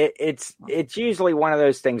wasn't. It's usually one of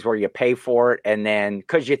those things where you pay for it, and then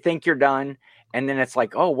because you think you're done, and then it's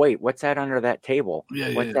like, oh wait, what's that under that table?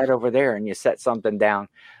 What's that over there? And you set something down.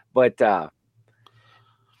 But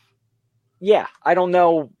yeah, I don't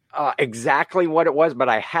know exactly what it was, but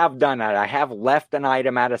I have done that. I have left an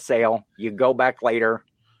item at a sale. You go back later,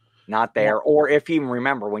 not there. Or if you even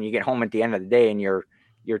remember when you get home at the end of the day and you're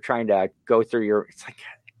trying to go through it's like,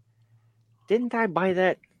 didn't I buy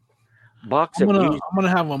that box I'm gonna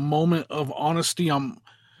have a moment of honesty.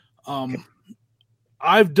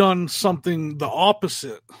 I've done something the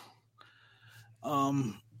opposite.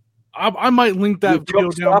 I might link that video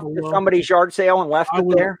down below. To somebody's yard sale and left it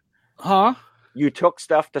there? Huh? You took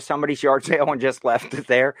stuff to somebody's yard sale and just left it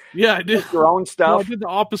there? Yeah, I did. Your own stuff? No, I did the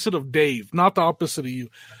opposite of Dave, not the opposite of you.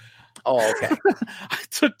 Oh, okay. I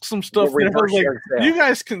took some stuff there. I was like, you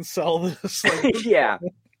guys can sell this. Like, yeah.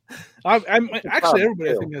 I'm actually,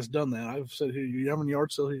 everybody I think has done that. I've said, here, you have a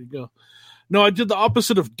yard sale, here you go. No, I did the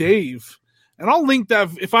opposite of Dave. And I'll link that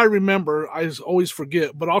if I remember. I always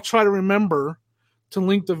forget, but I'll try to remember to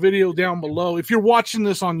link the video down below. If you're watching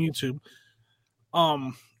this on YouTube,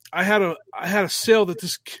 I had a sale that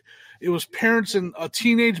it was parents and a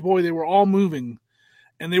teenage boy. They were all moving,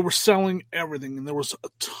 and they were selling everything. And there was a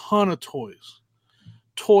ton of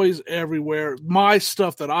toys everywhere. My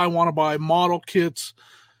stuff that I want to buy, model kits,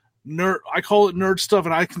 nerd. I call it nerd stuff,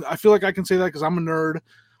 and I feel like I can say that because I'm a nerd.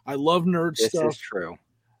 I love nerd stuff. This is true.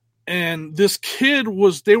 And this kid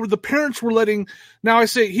the parents were letting, now I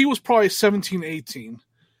say he was probably 17, 18.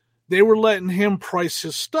 They were letting him price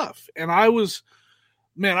his stuff. And I would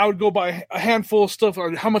go buy a handful of stuff.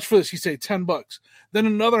 How much for this? He'd say $10. Then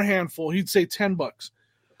another handful, he'd say $10.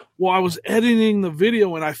 Well, I was editing the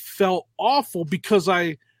video and I felt awful because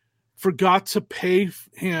I forgot to pay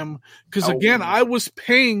him. Because again, I was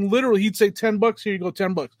paying literally, he'd say $10. Here you go,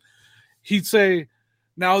 $10. He'd say,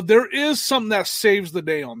 now there is something that saves the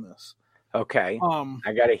day on this. Okay.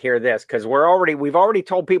 I got to hear this because we've already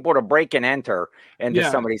told people to break and enter into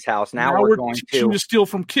somebody's house. Now we're going to steal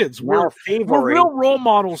from kids. We're real role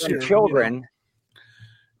models here. Children. You know?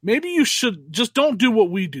 Maybe you should just don't do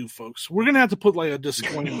what we do, folks. We're going to have to put like a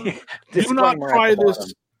disclaimer. Do not try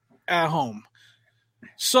this at home.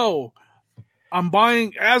 So I'm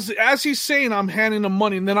buying, as he's saying, I'm handing him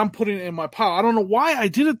money and then I'm putting it in my pile. I don't know why I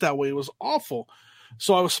did it that way. It was awful.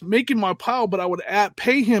 So I was making my pile, but I would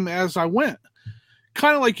pay him as I went.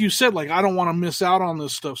 Kind of like you said, like, I don't want to miss out on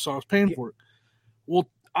this stuff, so I was paying for it. Well,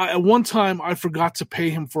 at one time, I forgot to pay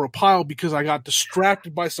him for a pile because I got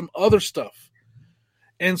distracted by some other stuff.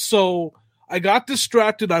 And so I got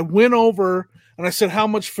distracted. I went over, and I said, how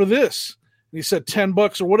much for this? And he said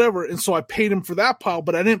 $10 or whatever. And so I paid him for that pile,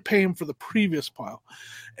 but I didn't pay him for the previous pile.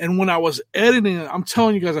 And when I was editing it, I'm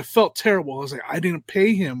telling you guys, I felt terrible. I was like, I didn't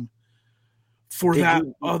pay him for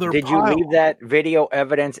other did pile. You leave that video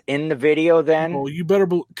evidence in the video then? Oh, you better,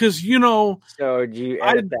 because So do you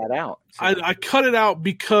edit that out? I cut it out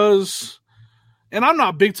because, and I'm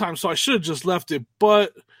not big time, so I should have just left it.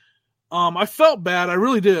 But I felt bad, I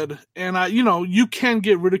really did, and you can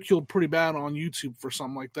get ridiculed pretty bad on YouTube for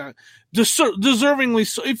something like that, deservingly.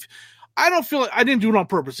 So if I don't feel like I didn't do it on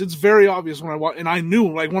purpose, it's very obvious when I watched, and I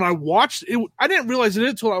knew like when I watched it, I didn't realize it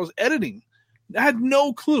until I was editing. I had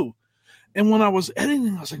no clue. And when I was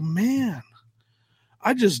editing, I was like, man,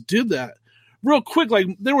 I just did that. Real quick, like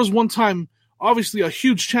there was one time, obviously a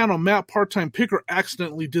huge channel, Matt Part-Time Picker,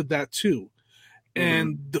 accidentally did that too. Mm-hmm.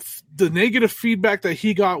 And the negative feedback that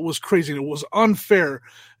he got was crazy. And it was unfair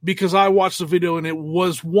because I watched the video and it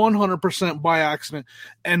was 100% by accident.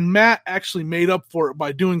 And Matt actually made up for it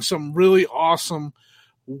by doing something really awesome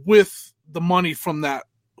with the money from that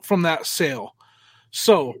sale.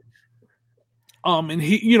 So, and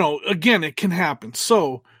he, again, it can happen.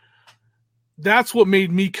 So that's what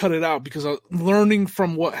made me cut it out because I was learning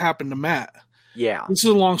from what happened to Matt. Yeah. This is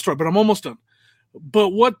a long story, but I'm almost done. But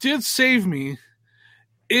what did save me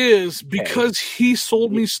is because he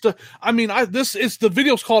sold me stuff. I mean, the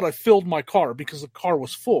video's called I Filled My Car because the car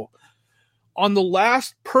was full. On the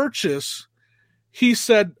last purchase, he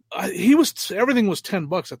said everything was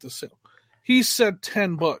 $10 at the sale. He said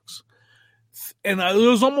 $10. And it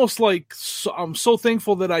was almost like, I'm so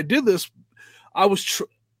thankful that I did this.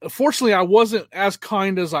 Fortunately, I wasn't as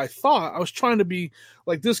kind as I thought. I was trying to be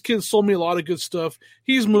like, this kid sold me a lot of good stuff.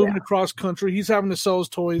 He's moving across country. He's having to sell his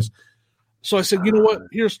toys. So I said, you know what?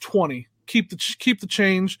 Here's 20. Keep the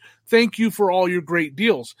change. Thank you for all your great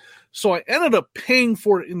deals. So I ended up paying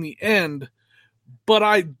for it in the end, but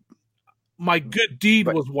my good deed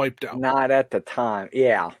was wiped out. Not at the time.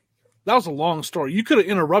 Yeah. That was a long story. You could have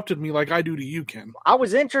interrupted me like I do to you, Ken. I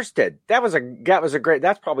was interested. That was a great.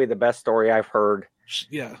 That's probably the best story I've heard.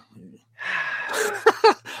 Yeah.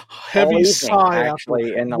 Heavy sigh.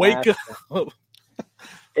 Actually, in the wake last, up.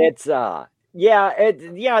 It's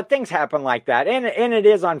things happen like that, and it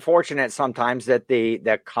is unfortunate sometimes that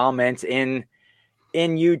the comments in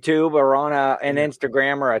YouTube or on an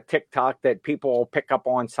Instagram or a TikTok that people will pick up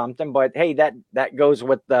on something. But hey, that goes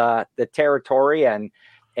with the territory, and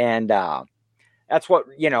that's what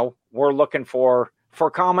we're looking for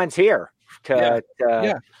comments here to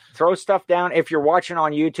throw stuff down. If you're watching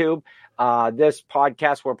on YouTube, this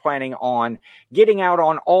podcast we're planning on getting out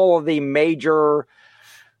on all of the major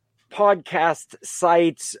podcast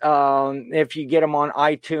sites. If you get them on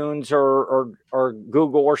iTunes or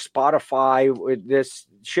Google or Spotify, this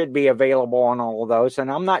should be available on all of those. And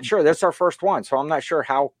I'm not sure, this is our first one, so I'm not sure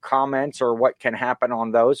how comments or what can happen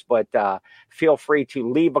on those, but feel free to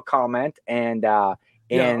leave a comment, and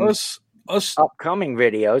in us upcoming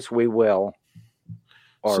videos we will.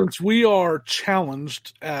 Since we are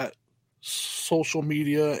challenged at social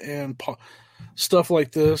media and stuff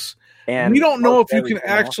like this, and we don't know if you can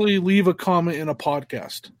actually leave a comment in a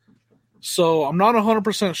podcast. So I'm not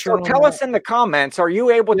 100% sure. So tell us in the comments, are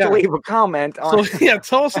you able to leave a comment? So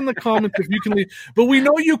tell us in the comments if you can leave. But we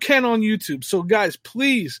know you can on YouTube. So guys,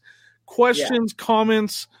 please, questions,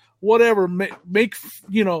 comments, whatever.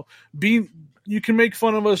 You can make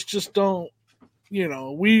fun of us. Just don't.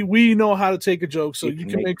 We know how to take a joke, so you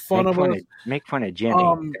can make fun of us. Make fun of Jimmy.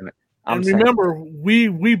 And remember,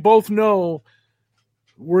 we both know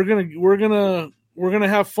we're gonna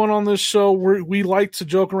have fun on this show. We like to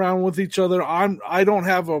joke around with each other. A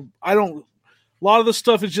lot of the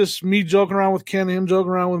stuff is just me joking around with Ken, him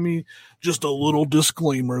joking around with me. Just a little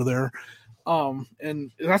disclaimer there.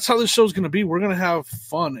 And that's how this show's gonna be. We're gonna have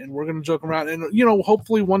fun and we're gonna joke around. And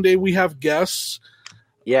hopefully one day we have guests.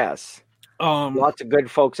 Yes. Lots of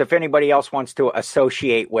good folks. If anybody else wants to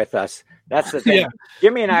associate with us, that's the thing. Yeah.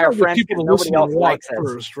 Jimmy and I are friends. Nobody else likes us.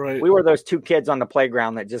 First, right? We were those two kids on the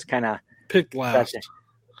playground that just kind of picked last.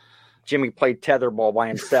 Jimmy played tetherball by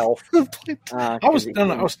himself. I was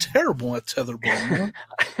terrible at tetherball. Man.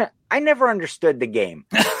 I never understood the game.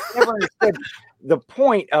 Never understood the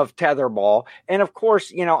point of tetherball. And of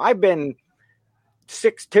course, I've been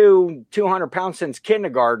 6'2", 200 pounds since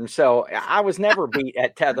kindergarten, so I was never beat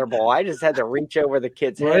at tetherball. I just had to reach over the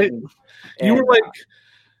kid's head. And you were like,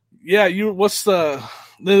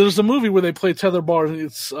 there's a movie where they play tetherball, and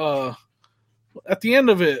it's at the end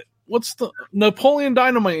of it, what's the Napoleon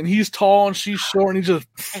Dynamite, and he's tall and she's short, and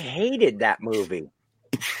I hated that movie.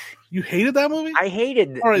 You hated that movie? I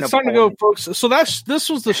hated. All right, it's time to go, folks. So this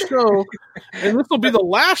was the show, and this will be the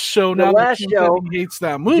last show. The last show. He hates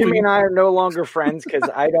that movie. Jimmy and I are no longer friends because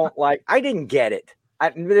I didn't get it.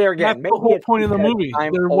 There again, that's the whole point of the movie.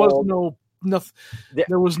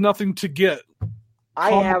 There was nothing to get.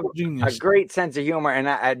 I have a great sense of humor, and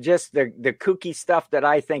I just the kooky stuff that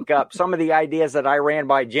I think up. Some of the ideas that I ran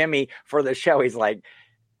by Jimmy for the show, he's like,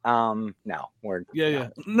 no, we're not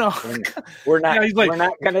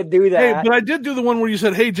gonna do that. Hey, but I did do the one where you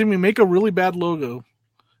said, "Hey, Jimmy, make a really bad logo,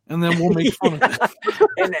 and then we'll make fun of it."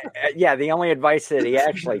 And the only advice that he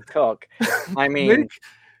actually took, I mean, make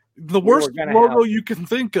the worst logo you can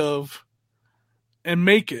think of, and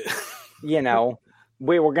make it.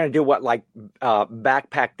 We were going to do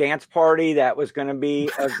backpack dance party. That was going to be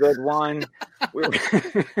a good one.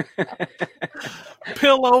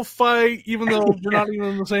 Pillow fight, even though they're not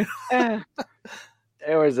even the same. There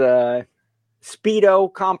was a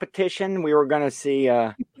Speedo competition. We were going to see.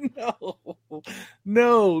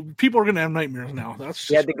 No, people are going to have nightmares now.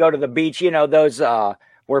 You had to go to the beach. Those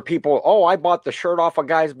where people, I bought the shirt off a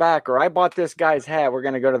guy's back, or I bought this guy's hat. We're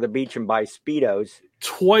going to go to the beach and buy Speedos.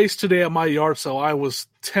 Twice today at my yard sale, I was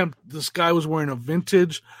tempted. This guy was wearing a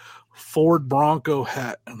vintage Ford Bronco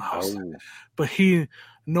hat, and I was but he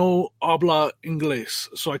no habla inglés,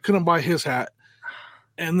 so I couldn't buy his hat.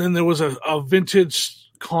 And then there was a vintage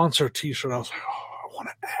concert T-shirt. I was like, I want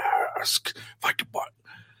to ask if I could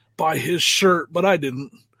buy his shirt, but I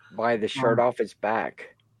didn't buy the shirt off his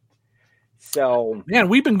back. So, man,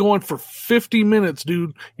 we've been going for 50 minutes,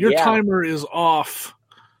 dude. Your timer is off.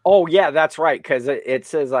 Oh, yeah, that's right, because it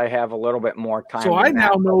says I have a little bit more time. So I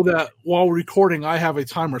now know that while recording, I have a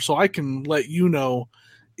timer, so I can let you know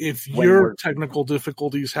if your technical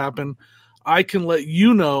difficulties happen. I can let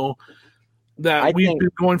you know that we've been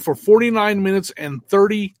going for 49 minutes and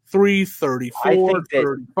 33, 34,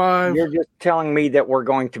 35. You're just telling me that we're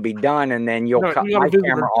going to be done, and then you'll cut my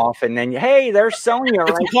camera off, and then, hey, there's Sonia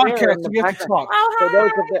right there. In the background.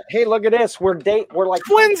 Hey, look at this. We're like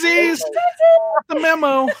twinsies. The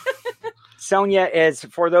memo. Sonia is,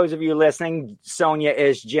 for those of you listening, Sonia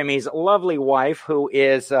is Jimmy's lovely wife, who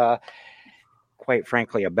is quite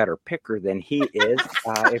frankly a better picker than he is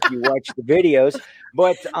if you watch the videos.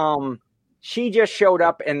 But she just showed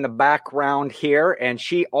up in the background here, and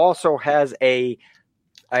she also has a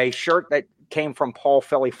shirt that came from Paul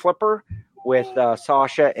Philly Flipper with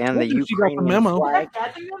Sasha and the Ukrainian flag.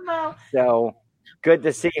 So good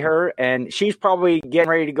to see her, and she's probably getting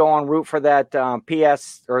ready to go en route for that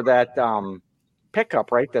PS or that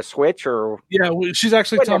pickup, right? The Switch or she's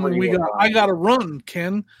actually telling me I got to run,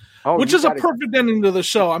 Ken. Which is a perfect ending to the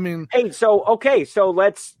show. I mean, hey, so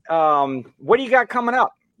let's. What do you got coming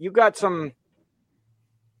up? You got some.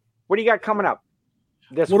 What do you got coming up?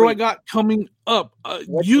 What do I got coming up?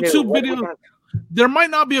 YouTube video. There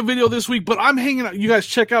might not be a video this week, but I'm hanging out. You guys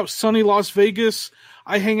check out Sunny Las Vegas.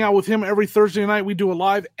 I hang out with him every Thursday night. We do a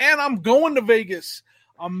live, and I'm going to Vegas.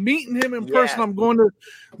 I'm meeting him in person. I'm going to.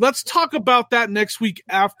 Let's talk about that next week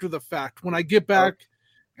after the fact when I get back.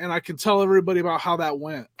 And I can tell everybody about how that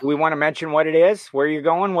went. Do we want to mention what it is? Where you're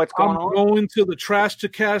going? What's going on? I'm going to the Trash to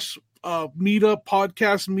Cash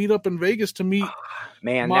podcast meetup in Vegas to meet.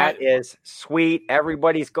 Man, that is sweet.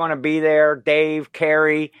 Everybody's going to be there. Dave,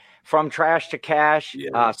 Carrie from Trash to Cash,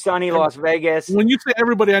 Sunny Las Vegas. When you say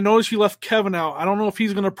everybody, I noticed you left Kevin out. I don't know if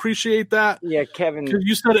he's going to appreciate that. Yeah, Kevin. Because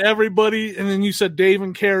you said everybody, and then you said Dave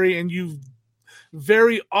and Carrie, and you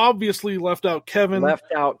very obviously left out Kevin. So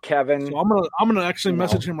I'm gonna actually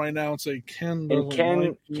message him right now and say Ken. And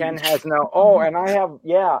Ken has no. Oh, and I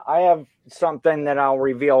have something that I'll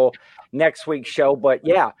reveal next week's show. But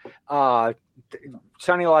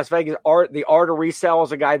Sunny Las Vegas the Art of Resell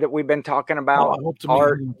is a guy that we've been talking about. I hope to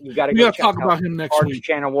meet him. You got to go talk about him next week.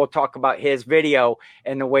 Channel. We'll talk about his video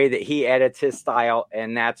and the way that he edits his style,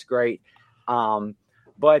 and that's great. Again.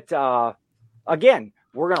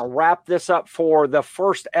 We're going to wrap this up for the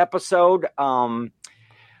first episode. Going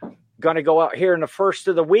to go out here in the first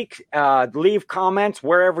of the week. Leave comments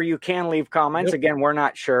wherever you can leave comments. Yep. Again, we're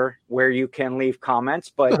not sure where you can leave comments,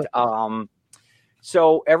 but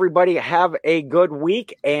so everybody have a good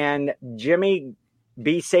week. And Jimmy,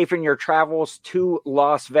 be safe in your travels to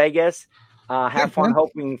Las Vegas. Have fun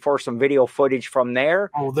hoping for some video footage from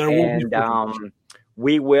there. Oh, there will be footage.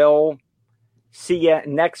 We will see you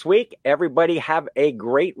next week. Everybody have a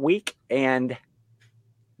great week and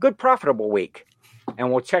good profitable week. And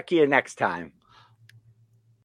we'll check you next time.